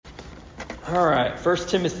All right, 1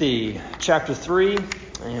 Timothy chapter 3,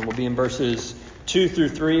 and we'll be in verses 2 through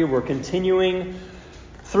 3. We're continuing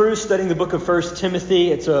through studying the book of 1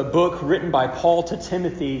 Timothy. It's a book written by Paul to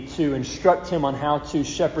Timothy to instruct him on how to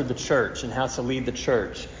shepherd the church and how to lead the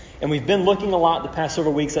church. And we've been looking a lot the past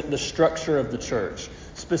several weeks at the structure of the church.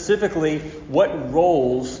 Specifically, what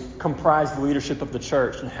roles comprise the leadership of the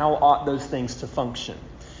church and how ought those things to function.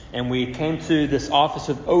 And we came to this office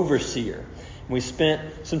of overseer. We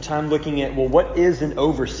spent some time looking at, what is an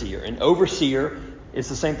overseer? An overseer is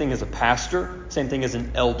the same thing as a pastor, same thing as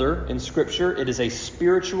an elder in Scripture. It is a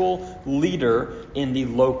spiritual leader in the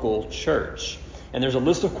local church. And there's a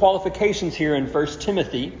list of qualifications here in 1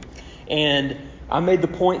 Timothy. And I made the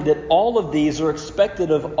point that all of these are expected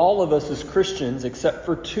of all of us as Christians, except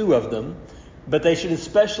for two of them. But they should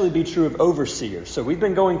especially be true of overseers. So we've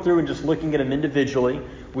been going through and just looking at them individually.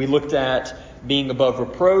 We looked at being above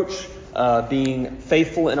reproach, being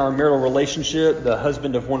faithful in our marital relationship, the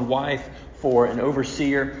husband of one wife for an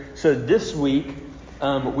overseer. So this week,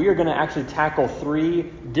 we are going to actually tackle three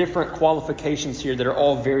different qualifications here that are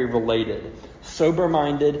all very related.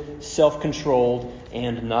 Sober-minded, self-controlled,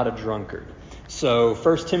 and not a drunkard. So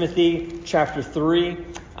 1 Timothy chapter 3,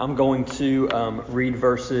 I'm going to read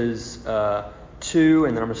verses 2,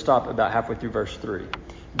 and then I'm going to stop about halfway through verse 3.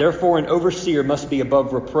 Therefore, an overseer must be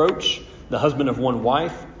above reproach, the husband of one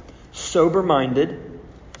wife, sober-minded,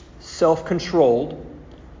 self-controlled,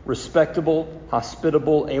 respectable,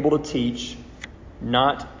 hospitable, able to teach,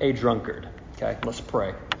 not a drunkard. Okay, let's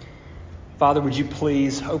pray. Father, would you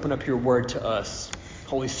please open up your word to us?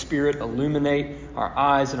 Holy Spirit, illuminate our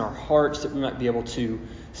eyes and our hearts that we might be able to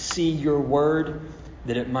see your word,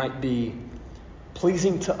 that it might be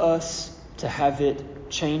pleasing to us, to have it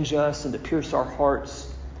change us and to pierce our hearts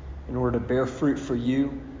in order to bear fruit for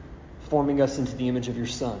you, forming us into the image of your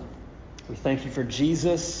Son. We thank you for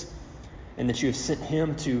Jesus and that you have sent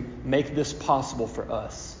him to make this possible for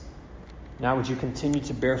us. Now would you continue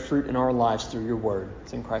to bear fruit in our lives through your word.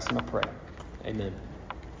 It's in Christ's name I pray. Amen.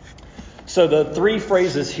 So the three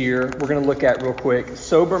phrases here we're going to look at real quick: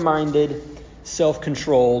 sober-minded,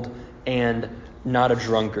 self-controlled, and not a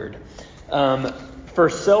drunkard. For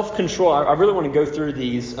self-control, I really want to go through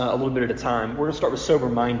these a little bit at a time. We're going to start with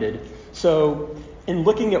sober-minded. So in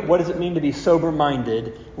looking at what does it mean to be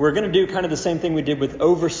sober-minded, we're going to do kind of the same thing we did with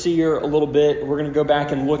overseer a little bit. We're going to go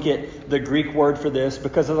back and look at the Greek word for this,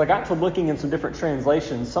 because as I got to looking in some different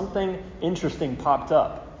translations, something interesting popped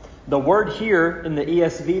up. The word here in the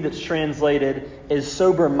ESV that's translated is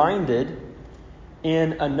sober-minded,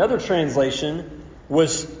 in another translation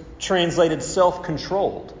was translated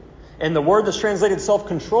self-controlled. And the word that's translated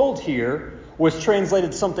self-controlled here was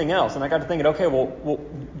translated something else. And I got to thinking, okay, well,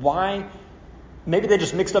 why? Maybe they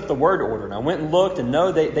just mixed up the word order. And I went and looked, and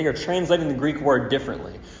no, they are translating the Greek word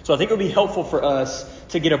differently. So I think it would be helpful for us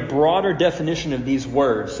to get a broader definition of these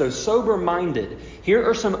words. So sober-minded. Here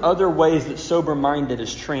are some other ways that sober-minded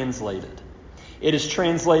is translated. It is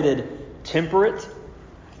translated temperate,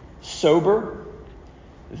 sober,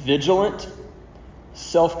 vigilant,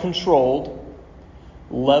 self-controlled,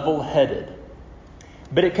 level-headed.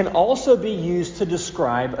 But it can also be used to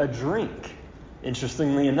describe a drink,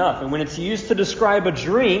 interestingly enough. And when it's used to describe a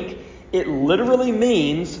drink, it literally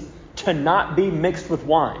means to not be mixed with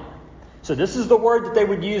wine. So this is the word that they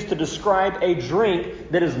would use to describe a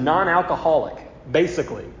drink that is non-alcoholic,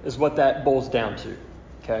 basically, is what that boils down to.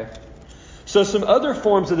 Okay? So some other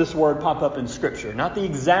forms of this word pop up in Scripture. Not the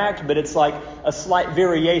exact, but it's like a slight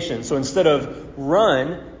variation. So instead of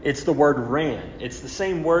run, it's the word ran. It's the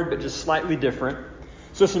same word, but just slightly different.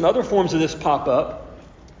 So some other forms of this pop up,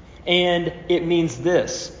 and it means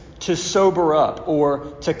this: to sober up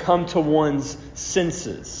or to come to one's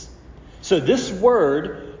senses. So this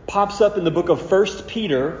word pops up in the book of 1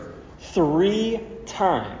 Peter 3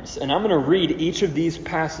 times. And I'm going to read each of these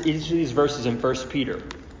verses in 1 Peter.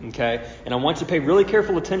 Okay? And I want you to pay really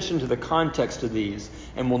careful attention to the context of these,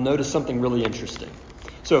 and we'll notice something really interesting.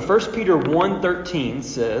 So 1 Peter 1:13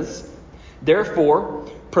 says, "Therefore,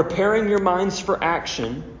 preparing your minds for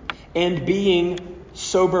action and being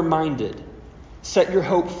sober-minded, set your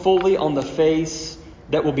hope fully on the grace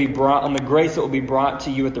that will be brought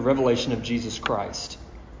to you at the revelation of Jesus Christ."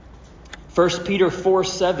 1 Peter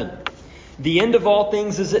 4:7, "The end of all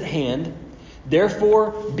things is at hand.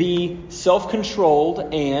 Therefore, be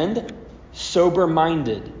self-controlled and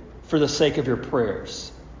sober-minded for the sake of your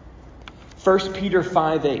prayers." 1 Peter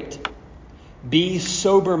 5:8, "Be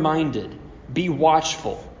sober-minded, be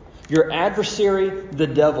watchful. Your adversary, the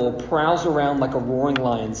devil, prowls around like a roaring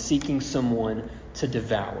lion seeking someone to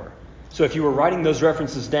devour." So if you were writing those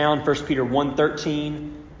references down, 1 Peter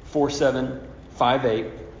 1:13, 4:7, 5:8.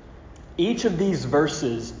 Each of these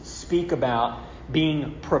verses speak about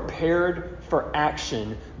being prepared for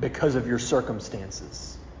action because of your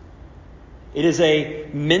circumstances. It is a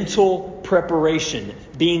mental preparation,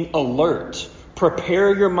 being alert.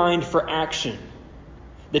 Prepare your mind for action,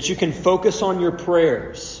 that you can focus on your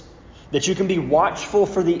prayers, that you can be watchful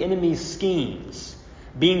for the enemy's schemes.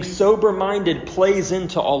 Being sober-minded plays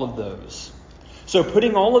into all of those. So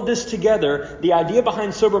putting all of this together, the idea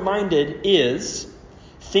behind sober-minded is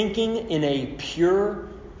thinking in a pure,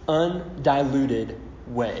 undiluted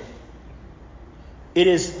way. It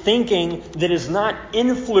is thinking that is not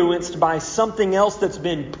influenced by something else that's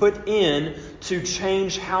been put in to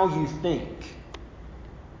change how you think.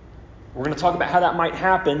 We're going to talk about how that might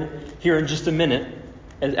happen here in just a minute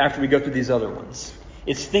after we go through these other ones.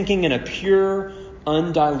 It's thinking in a pure,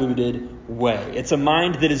 undiluted way. It's a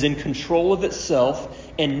mind that is in control of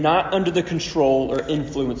itself and not under the control or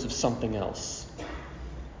influence of something else.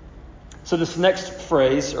 So this next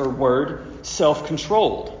phrase or word,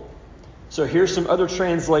 self-controlled. So here's some other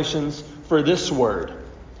translations for this word.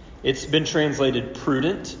 It's been translated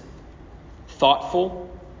prudent, thoughtful,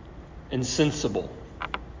 and sensible.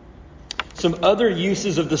 Some other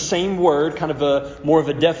uses of the same word, kind of more of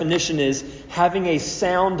a definition, is having a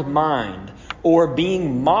sound mind or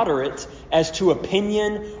being moderate as to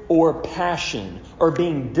opinion or passion or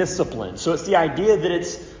being disciplined. So it's the idea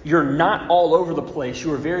that you're not all over the place.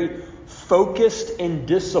 You are very focused and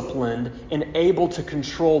disciplined and able to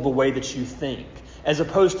control the way that you think, as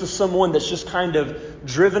opposed to someone that's just kind of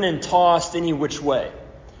driven and tossed any which way.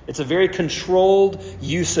 It's a very controlled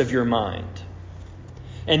use of your mind.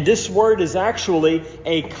 And this word is actually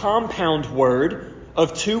a compound word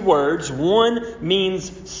of two words. One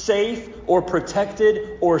means safe or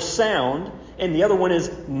protected or sound, and the other one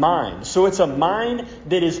is mind. So it's a mind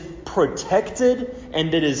that is protected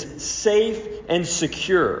and that is safe and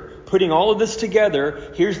secure. Putting all of this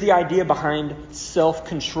together, here's the idea behind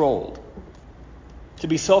self-controlled. To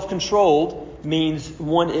be self-controlled means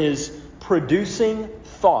one is producing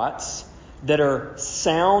thoughts that are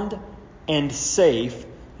sound and safe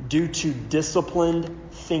due to disciplined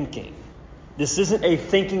thinking. This isn't a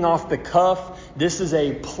thinking off the cuff. This is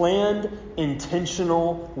a planned,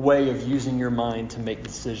 intentional way of using your mind to make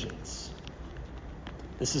decisions.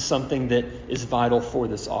 This is something that is vital for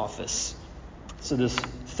this office. So this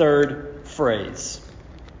third phrase,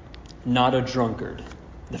 not a drunkard.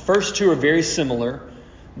 The first two are very similar.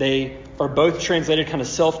 They are both translated kind of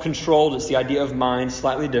self-controlled. It's the idea of mind,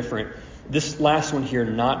 slightly different. This last one here,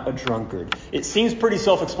 not a drunkard. It seems pretty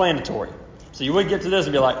self-explanatory. So you would get to this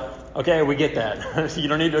and be like, okay, we get that. So you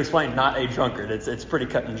don't need to explain not a drunkard. It's pretty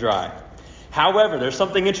cut and dry. However, there's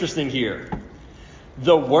something interesting here.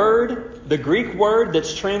 The Greek word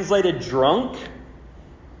that's translated drunk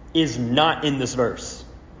is not in this verse.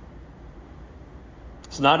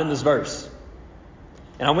 It's not in this verse.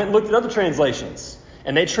 And I went and looked at other translations,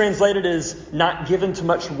 and they translate it as not given to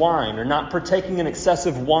much wine or not partaking in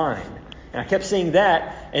excessive wine. And I kept seeing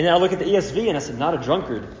that, and then I look at the ESV and I said, not a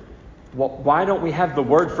drunkard. Well, why don't we have the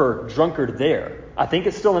word for drunkard there? I think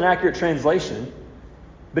it's still an accurate translation,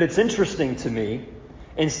 but it's interesting to me.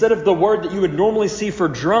 Instead of the word that you would normally see for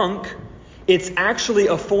drunk, it's actually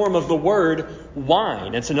a form of the word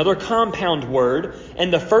wine. It's another compound word,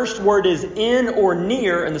 and the first word is in or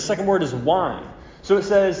near, and the second word is wine. So it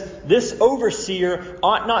says, this overseer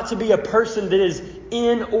ought not to be a person that is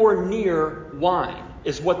in or near wine,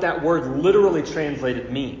 is what that word literally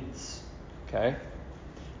translated means. Okay?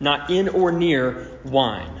 Not in or near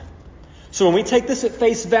wine. So when we take this at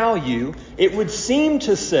face value, it would seem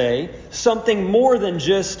to say something more than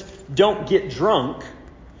just don't get drunk.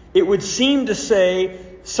 It would seem to say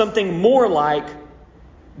something more like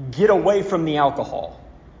get away from the alcohol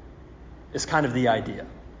is kind of the idea.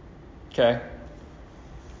 Okay?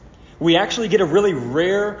 We actually get a really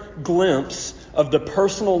rare glimpse of the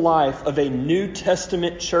personal life of a New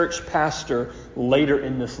Testament church pastor later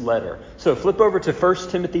in this letter. So flip over to 1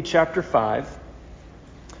 Timothy chapter 5,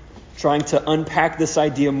 trying to unpack this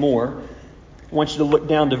idea more. I want you to look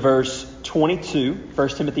down to verse 22, 1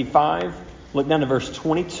 Timothy 5, look down to verse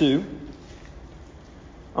 22.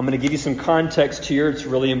 I'm going to give you some context here. It's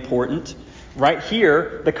really important. Right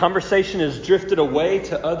here, the conversation has drifted away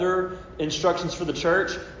to other instructions for the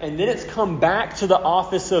church, and then it's come back to the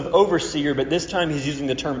office of overseer, but this time he's using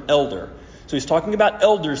the term elder. So he's talking about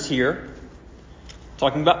elders here,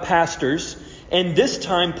 talking about pastors, and this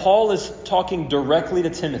time Paul is talking directly to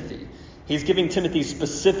Timothy. He's giving Timothy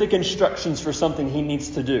specific instructions for something he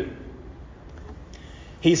needs to do.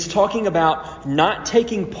 He's talking about not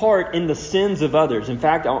taking part in the sins of others. In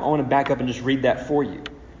fact, I want to back up and just read that for you.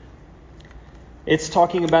 It's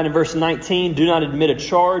talking about in verse 19, do not admit a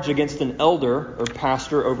charge against an elder or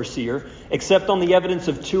pastor, overseer, except on the evidence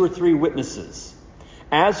of 2 or 3 witnesses.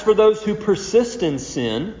 As for those who persist in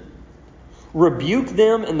sin, rebuke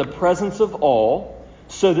them in the presence of all,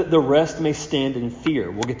 so that the rest may stand in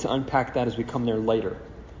fear. We'll get to unpack that as we come there later.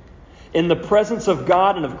 In the presence of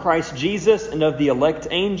God and of Christ Jesus and of the elect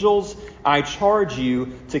angels, I charge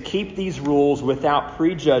you to keep these rules without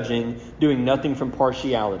prejudging, doing nothing from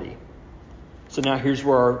partiality. So now here's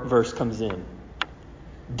where our verse comes in.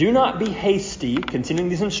 Do not be hasty, continuing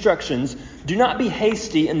these instructions, do not be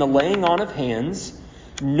hasty in the laying on of hands,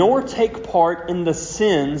 nor take part in the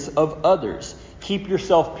sins of others. Keep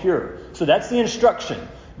yourself pure. So that's the instruction.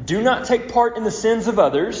 Do not take part in the sins of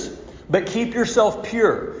others, but keep yourself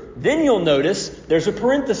pure. Then you'll notice there's a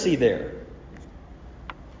parenthesis there.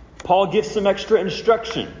 Paul gives some extra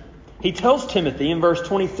instruction. He tells Timothy in verse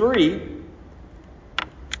 23,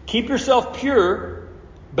 keep yourself pure,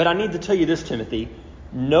 but I need to tell you this, Timothy,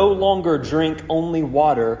 no longer drink only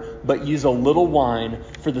water, but use a little wine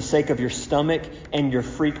for the sake of your stomach and your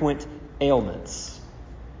frequent ailments.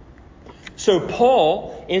 So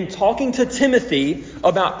Paul, in talking to Timothy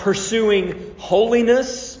about pursuing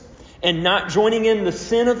holiness and not joining in the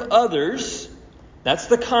sin of others, that's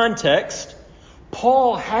the context.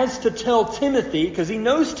 Paul has to tell Timothy, because he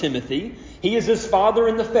knows Timothy, he is his father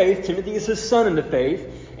in the faith, Timothy is his son in the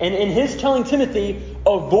faith, and in his telling Timothy,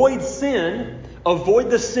 avoid sin, avoid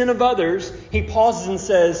the sin of others, he pauses and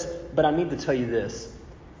says, but I need to tell you this.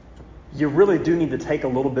 You really do need to take a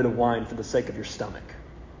little bit of wine for the sake of your stomach.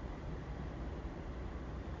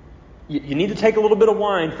 You need to take a little bit of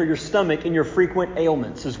wine for your stomach and your frequent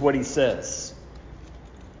ailments, is what he says.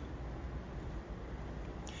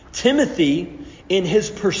 Timothy, in his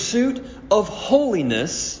pursuit of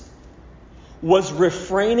holiness, was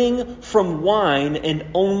refraining from wine and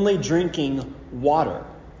only drinking water.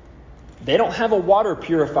 They don't have a water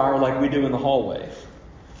purifier like we do in the hallway.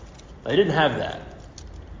 They didn't have that.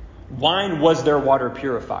 Wine was their water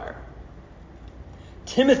purifier.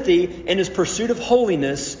 Timothy, in his pursuit of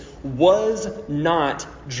holiness, was not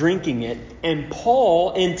drinking it. And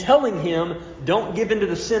Paul, in telling him, don't give in to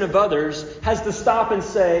the sin of others, has to stop and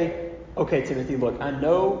say, okay, Timothy, look, I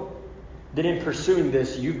know that in pursuing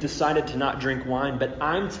this, you've decided to not drink wine, but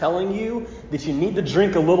I'm telling you that you need to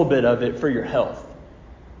drink a little bit of it for your health.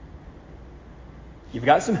 You've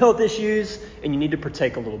got some health issues, and you need to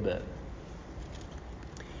partake a little bit.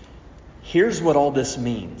 Here's what all this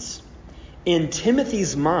means. In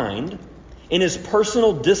Timothy's mind, in his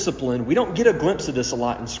personal discipline, we don't get a glimpse of this a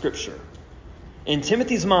lot in Scripture. In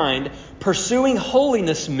Timothy's mind, pursuing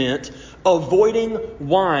holiness meant avoiding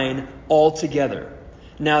wine altogether.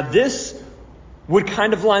 Now, this would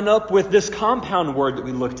kind of line up with this compound word that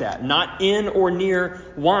we looked at, not in or near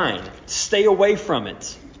wine. Stay away from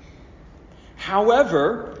it.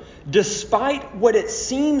 However, despite what it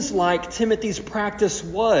seems like Timothy's practice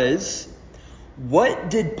was, what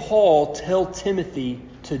did Paul tell Timothy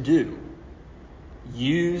to do?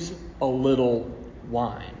 Use a little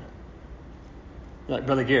wine. Like,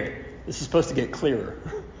 Brother Garrett, this is supposed to get clearer.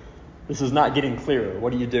 This is not getting clearer.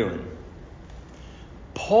 What are you doing?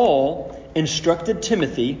 Paul instructed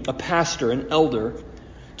Timothy, a pastor, an elder,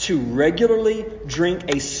 to regularly drink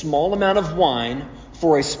a small amount of wine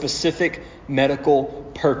for a specific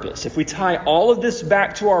medical purpose. If we tie all of this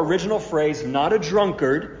back to our original phrase, not a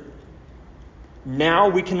drunkard, now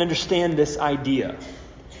we can understand this idea.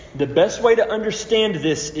 The best way to understand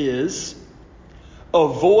this is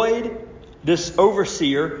this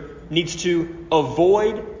overseer needs to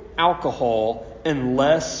avoid alcohol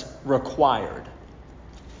unless required.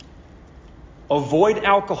 Avoid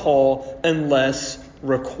alcohol unless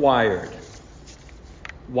required.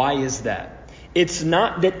 Why is that? It's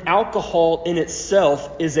not that alcohol in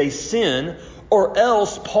itself is a sin, or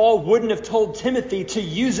else Paul wouldn't have told Timothy to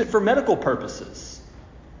use it for medical purposes.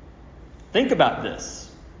 Think about this.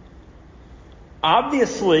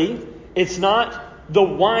 Obviously, it's not the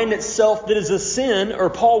wine itself that is a sin, or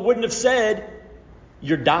Paul wouldn't have said,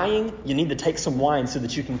 you're dying, you need to take some wine so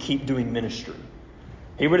that you can keep doing ministry.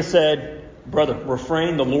 He would have said, brother,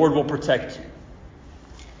 refrain, the Lord will protect you.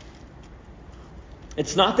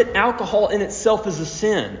 It's not that alcohol in itself is a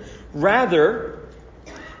sin. Rather,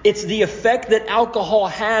 it's the effect that alcohol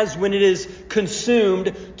has when it is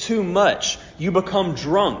consumed too much. You become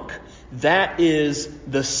drunk. That is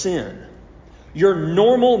the sin. Your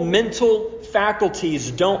normal mental faculties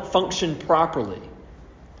don't function properly.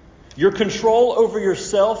 Your control over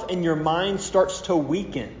yourself and your mind starts to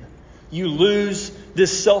weaken. You lose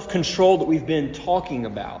this self-control that we've been talking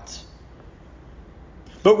about.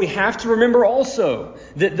 But we have to remember also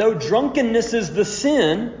that though drunkenness is the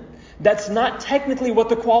sin, that's not technically what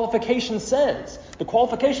the qualification says. The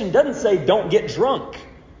qualification doesn't say don't get drunk.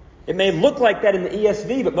 It may look like that in the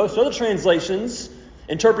ESV, but most other translations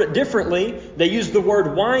interpret differently. They use the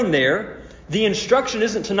word wine there. The instruction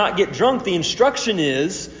isn't to not get drunk. The instruction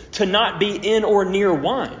is to not be in or near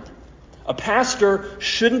wine. A pastor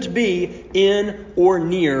shouldn't be in or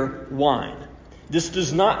near wine. This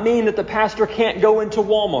does not mean that the pastor can't go into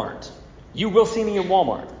Walmart. You will see me in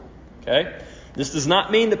Walmart. Okay? This does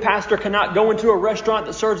not mean the pastor cannot go into a restaurant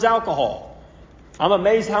that serves alcohol. I'm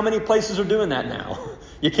amazed how many places are doing that now.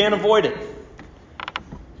 You can't avoid it.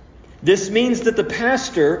 This means that the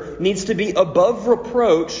pastor needs to be above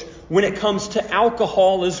reproach when it comes to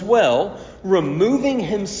alcohol as well, removing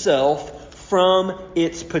himself from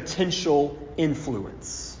its potential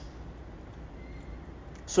influence.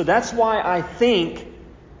 So that's why I think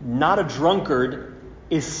not a drunkard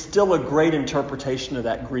is still a great interpretation of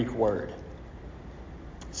that Greek word.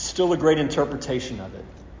 Still a great interpretation of it.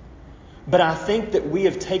 But I think that we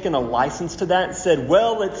have taken a license to that and said,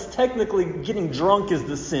 well, it's technically getting drunk is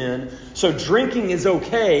the sin, so drinking is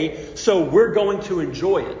okay, so we're going to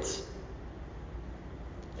enjoy it.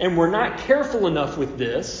 And we're not careful enough with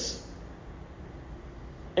this,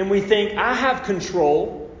 and we think, I have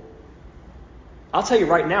control. I'll tell you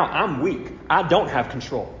right now, I'm weak. I don't have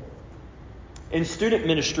control. In student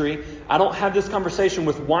ministry, I don't have this conversation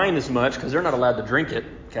with wine as much because they're not allowed to drink it.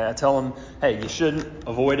 Okay, I tell them, hey, you shouldn't,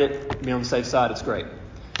 avoid it, be on the safe side, it's great.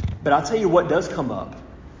 But I'll tell you what does come up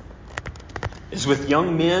is with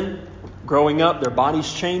young men growing up, their body's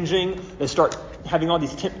changing, they start having all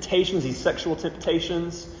these temptations, these sexual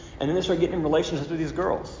temptations, and then they start getting in relationships with these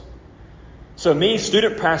girls. So me,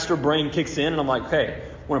 student pastor brain kicks in, and I'm like, hey,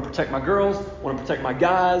 I want to protect my girls, I want to protect my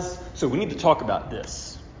guys, so we need to talk about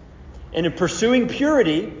this. And in pursuing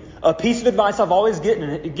purity, a piece of advice I've always given,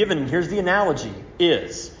 and here's the analogy,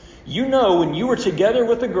 is, you know when you were together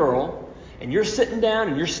with a girl, and you're sitting down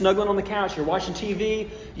and you're snuggling on the couch, you're watching TV,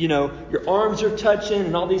 you know, your arms are touching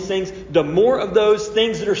and all these things, the more of those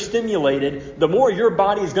things that are stimulated, the more your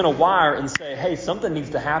body is going to wire and say, hey, something needs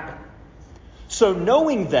to happen. So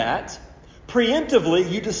knowing that,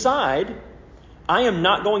 preemptively you decide, I am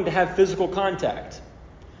not going to have physical contact.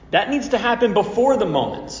 That needs to happen before the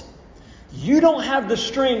moment. You don't have the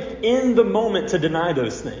strength in the moment to deny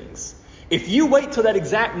those things. If you wait till that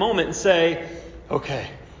exact moment and say, okay,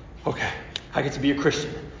 I get to be a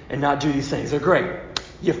Christian and not do these things, they're great.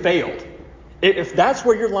 You failed. If that's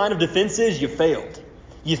where your line of defense is, you failed.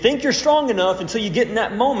 You think you're strong enough until you get in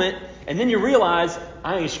that moment, and then you realize,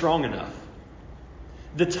 I ain't strong enough.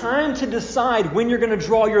 The time to decide when you're going to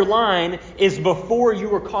draw your line is before you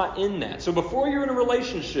were caught in that. So before you're in a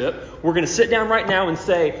relationship, we're going to sit down right now and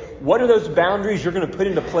say, what are those boundaries you're going to put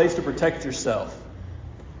into place to protect yourself?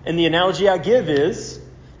 And the analogy I give is,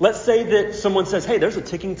 let's say that someone says, hey, there's a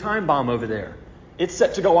ticking time bomb over there. It's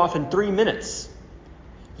set to go off in 3 minutes.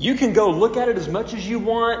 You can go look at it as much as you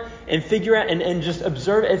want and figure out and just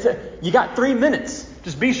observe it. You got 3 minutes.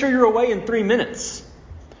 Just be sure you're away in 3 minutes.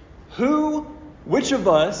 Which of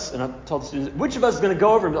us, and I told the students, which of us is going to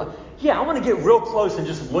go over and be like, yeah, I want to get real close and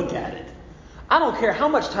just look at it. I don't care how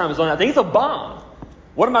much time is on that thing. It's a bomb.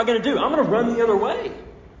 What am I going to do? I'm going to run the other way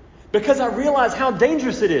because I realize how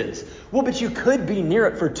dangerous it is. Well, but you could be near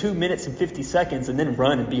it for 2 minutes and 50 seconds and then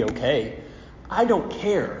run and be okay. I don't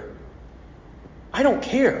care.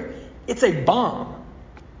 It's a bomb.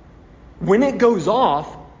 When it goes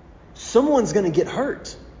off, someone's going to get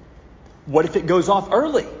hurt. What if it goes off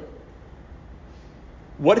early?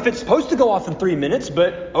 What if it's supposed to go off in 3 minutes,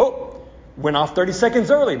 but, went off 30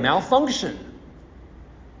 seconds early, malfunction?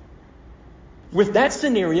 With that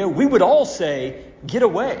scenario, we would all say, get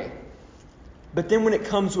away. But then when it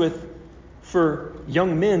comes for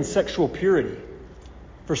young men, sexual purity,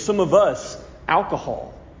 for some of us,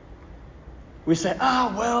 alcohol, we say,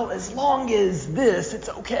 as long as this, it's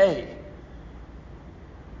okay.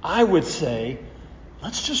 I would say,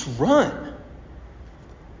 let's just run.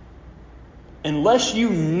 Unless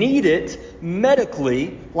you need it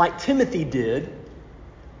medically, like Timothy did,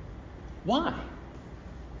 why?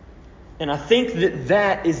 And I think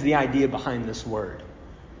that is the idea behind this word.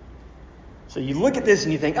 So you look at this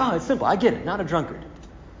and you think, it's simple. I get it, not a drunkard.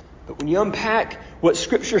 But when you unpack what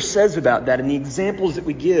Scripture says about that and the examples that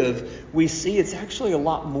we give, we see it's actually a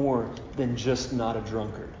lot more than just not a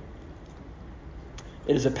drunkard.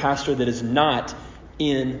 It is a pastor that is not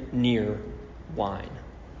in near wine.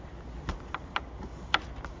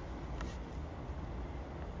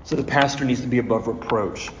 So the pastor needs to be above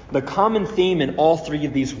reproach. The common theme in all three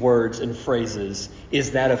of these words and phrases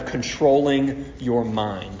is that of controlling your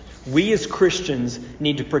mind. We as Christians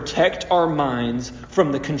need to protect our minds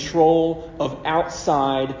from the control of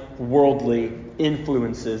outside worldly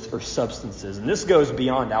influences or substances. And this goes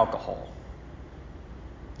beyond alcohol.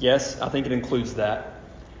 Yes, I think it includes that.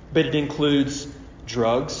 But it includes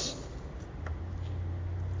drugs,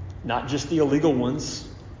 not just the illegal ones,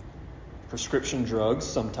 prescription drugs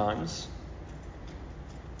sometimes.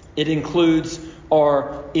 It includes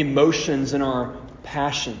our emotions and our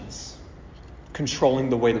passions controlling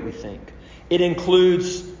the way that we think. It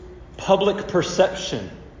includes public perception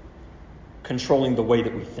controlling the way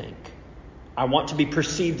that we think. I want to be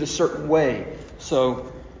perceived a certain way,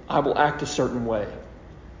 so I will act a certain way.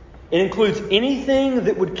 It includes anything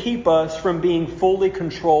that would keep us from being fully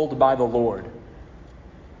controlled by the Lord.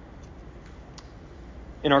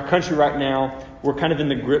 In our country right now, we're kind of in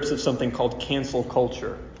the grips of something called cancel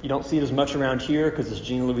culture. You don't see it as much around here because it's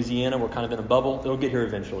Gene, Louisiana. We're kind of in a bubble. It'll get here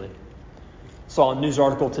eventually. Saw a news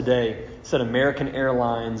article today said American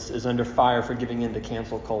Airlines is under fire for giving in to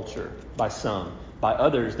cancel culture by some. By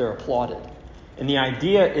others, they're applauded. And the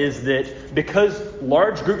idea is that because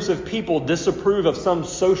large groups of people disapprove of some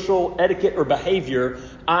social etiquette or behavior,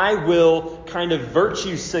 I will kind of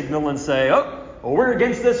virtue signal and say, well, we're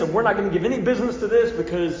against this and we're not going to give any business to this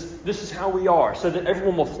because this is how we are, so that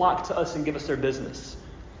everyone will flock to us and give us their business.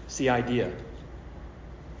 It's the idea.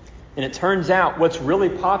 And it turns out what's really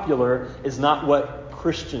popular is not what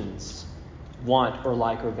Christians want or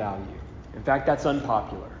like or value. In fact, that's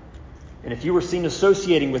unpopular. And if you were seen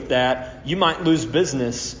associating with that, you might lose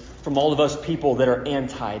business from all of us people that are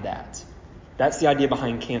anti that. That's the idea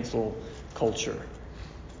behind cancel culture.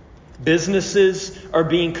 Businesses are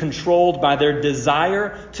being controlled by their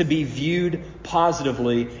desire to be viewed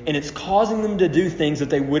positively, and it's causing them to do things that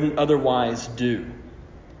they wouldn't otherwise do.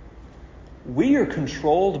 We are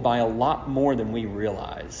controlled by a lot more than we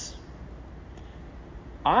realize.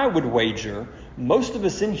 I would wager most of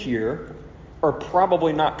us in here are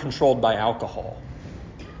probably not controlled by alcohol.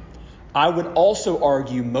 I would also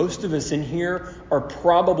argue most of us in here are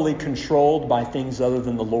probably controlled by things other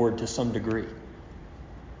than the Lord to some degree.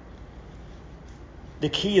 The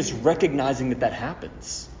key is recognizing that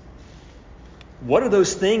happens. What are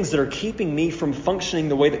those things that are keeping me from functioning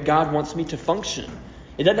the way that God wants me to function?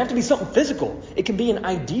 It doesn't have to be something physical. It can be an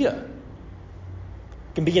idea.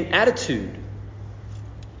 It can be an attitude.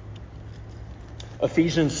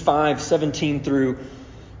 Ephesians 5:17 through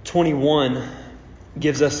 21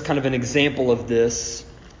 gives us kind of an example of this.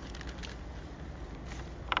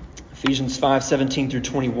 Ephesians 5:17 through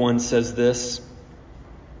 21 says this.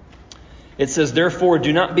 It says, "Therefore,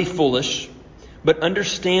 do not be foolish, but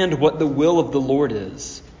understand what the will of the Lord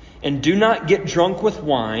is. And do not get drunk with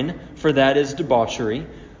wine, for that is debauchery,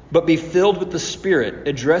 but be filled with the Spirit,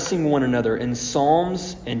 addressing one another in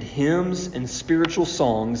psalms and hymns and spiritual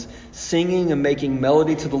songs, singing and making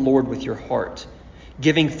melody to the Lord with your heart,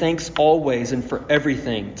 giving thanks always and for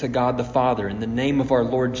everything to God the Father in the name of our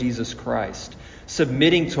Lord Jesus Christ,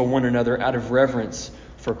 submitting to one another out of reverence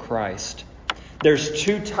for Christ." There's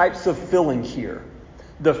two types of filling here.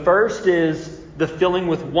 The first is the filling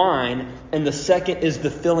with wine, and the second is the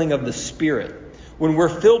filling of the Spirit. When we're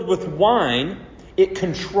filled with wine, it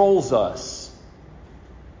controls us.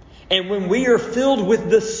 And when we are filled with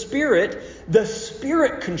the Spirit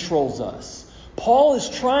controls us. Paul is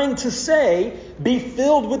trying to say, be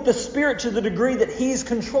filled with the Spirit to the degree that He's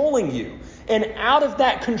controlling you. And out of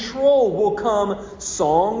that control will come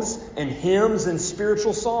songs and hymns and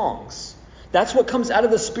spiritual songs. That's what comes out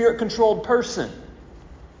of the Spirit-controlled person.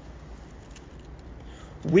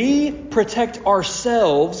 We protect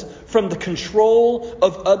ourselves from the control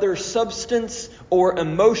of other substance or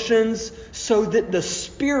emotions so that the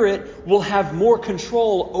Spirit will have more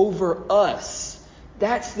control over us.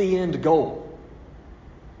 That's the end goal.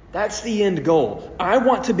 That's the end goal. I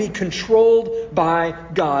want to be controlled by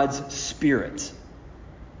God's Spirit.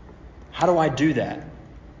 How do I do that?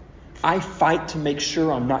 I fight to make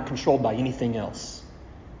sure I'm not controlled by anything else.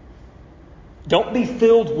 Don't be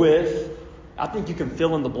filled with, I think you can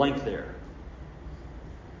fill in the blank there.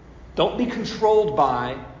 Don't be controlled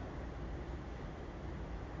by,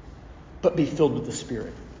 but be filled with the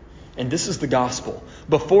Spirit. And this is the gospel.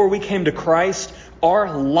 Before we came to Christ,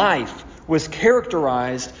 our life was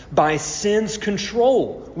characterized by sin's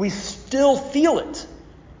control. We still feel it.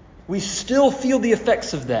 We still feel the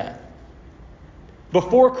effects of that.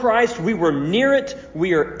 Before Christ, we were near it,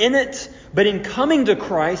 we are in it, but in coming to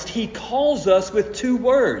Christ, He calls us with two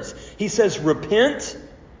words. He says, repent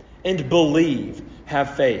and believe,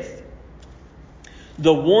 have faith.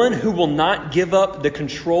 The one who will not give up the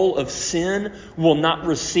control of sin will not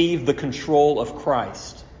receive the control of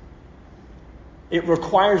Christ. It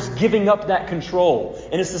requires giving up that control.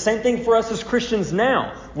 And it's the same thing for us as Christians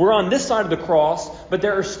now. We're on this side of the cross, but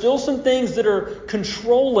there are still some things that are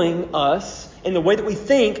controlling us in the way that we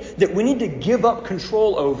think that we need to give up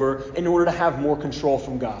control over in order to have more control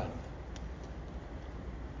from God.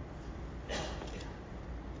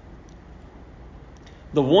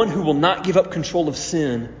 The one who will not give up control of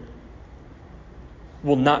sin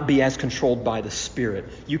will not be as controlled by the Spirit.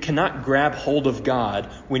 You cannot grab hold of God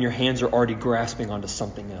when your hands are already grasping onto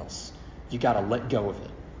something else. You got to let go of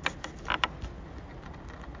it.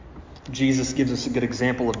 Jesus gives us a good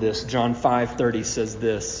example of this. John 5:30 says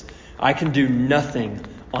this, I can do nothing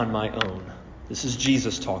on my own. This is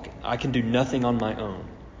Jesus talking. I can do nothing on my own.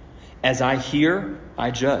 As I hear,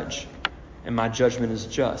 I judge, and my judgment is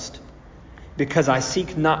just. Because I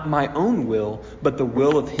seek not my own will, but the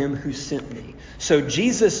will of him who sent me. So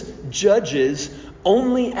Jesus judges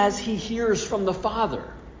only as he hears from the Father.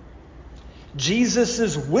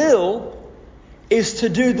 Jesus' will is to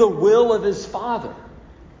do the will of his Father.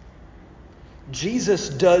 Jesus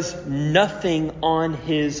does nothing on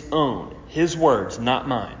his own. His words, not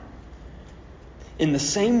mine. In the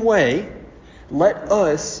same way, let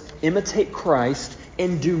us imitate Christ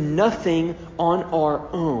and do nothing on our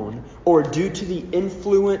own or due to the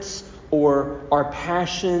influence or our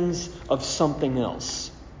passions of something else.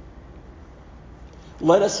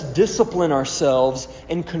 Let us discipline ourselves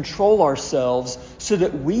and control ourselves so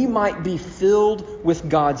that we might be filled with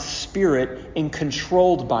God's Spirit and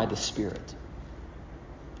controlled by the Spirit.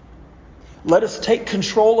 Let us take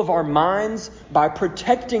control of our minds by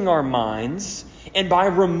protecting our minds and by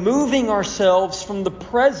removing ourselves from the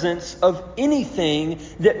presence of anything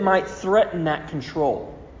that might threaten that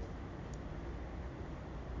control.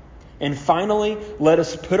 And finally, let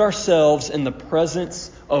us put ourselves in the presence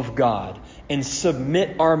of God and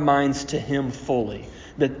submit our minds to Him fully,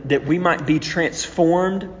 that we might be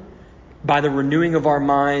transformed by the renewing of our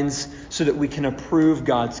minds so that we can approve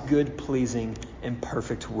God's good, pleasing, and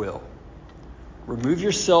perfect will. Remove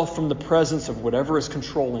yourself from the presence of whatever is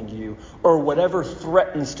controlling you or whatever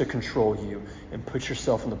threatens to control you and put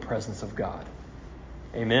yourself in the presence of God.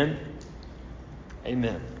 Amen?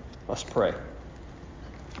 Amen. Let's pray.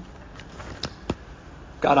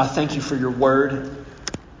 God, I thank you for your word.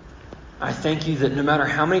 I thank you that no matter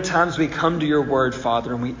how many times we come to your word,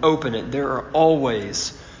 Father, and we open it, there are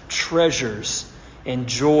always treasures and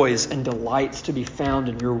joys and delights to be found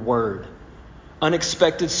in your word.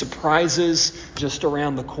 Unexpected surprises just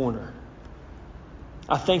around the corner.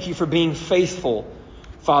 I thank you for being faithful,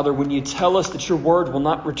 Father, when you tell us that your word will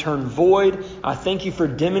not return void. I thank you for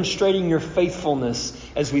demonstrating your faithfulness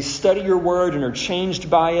as we study your word and are changed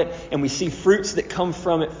by it and we see fruits that come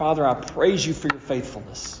from it. Father, I praise you for your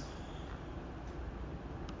faithfulness.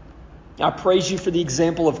 I praise you for the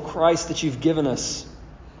example of Christ that you've given us.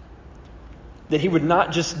 That he would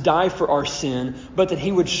not just die for our sin, but that he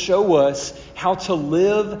would show us how to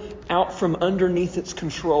live out from underneath its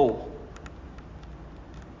control.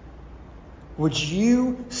 Would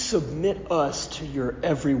you submit us to your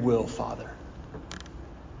every will, Father?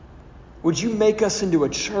 Would you make us into a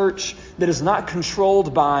church that is not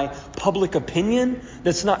controlled by public opinion,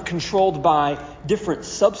 that's not controlled by different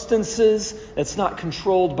substances, that's not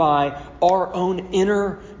controlled by our own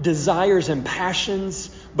inner desires and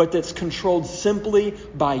passions, but that's controlled simply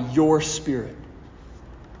by your Spirit?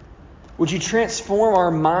 Would you transform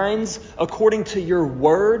our minds according to your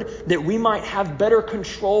word that we might have better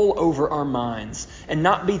control over our minds and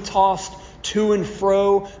not be tossed to and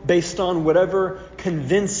fro based on whatever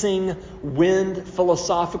convincing wind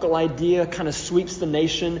philosophical idea kind of sweeps the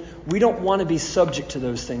nation? We don't want to be subject to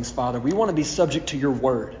those things, Father. We want to be subject to your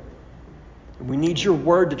word. And we need your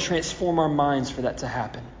word to transform our minds for that to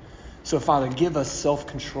happen. So, Father, give us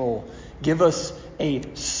self-control. Give us a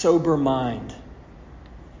sober mind.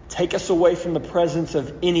 Take us away from the presence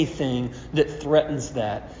of anything that threatens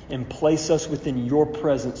that and place us within your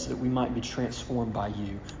presence so that we might be transformed by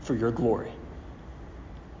you for your glory.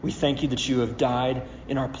 We thank you that you have died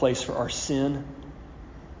in our place for our sin,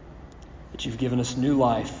 that you've given us new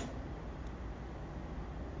life.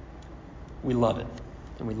 We love it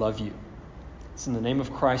and we love you. It's in the name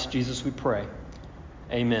of Christ Jesus we pray.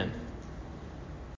 Amen.